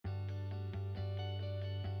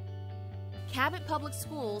Cabot Public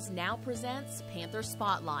Schools now presents Panther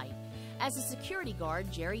Spotlight. As a security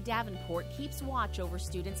guard, Jerry Davenport keeps watch over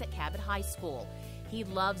students at Cabot High School. He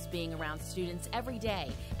loves being around students every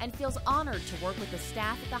day and feels honored to work with the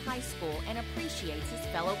staff at the high school and appreciates his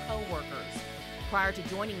fellow co-workers. Prior to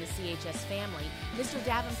joining the CHS family, Mr.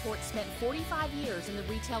 Davenport spent 45 years in the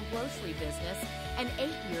retail grocery business and 8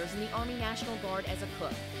 years in the Army National Guard as a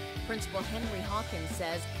cook. Principal Henry Hawkins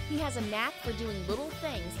says he has a knack for doing little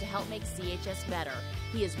things to help make CHS better.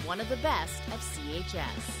 He is one of the best of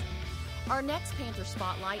CHS. Our next Panther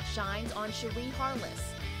Spotlight shines on Cherie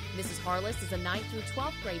Harless. Mrs. Harless is a 9th through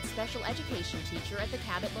 12th grade special education teacher at the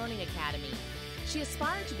Cabot Learning Academy. She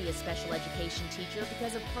aspired to be a special education teacher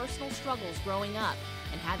because of personal struggles growing up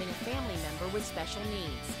and having a family member with special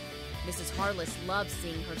needs. Mrs. Harless loves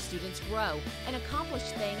seeing her students grow and accomplish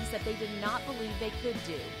things that they did not believe they could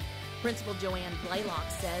do. Principal Joanne Blaylock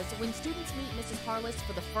says when students meet Mrs. Harless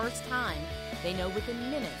for the first time, they know within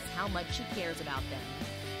minutes how much she cares about them.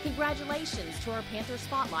 Congratulations to our Panther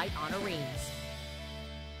Spotlight honorees.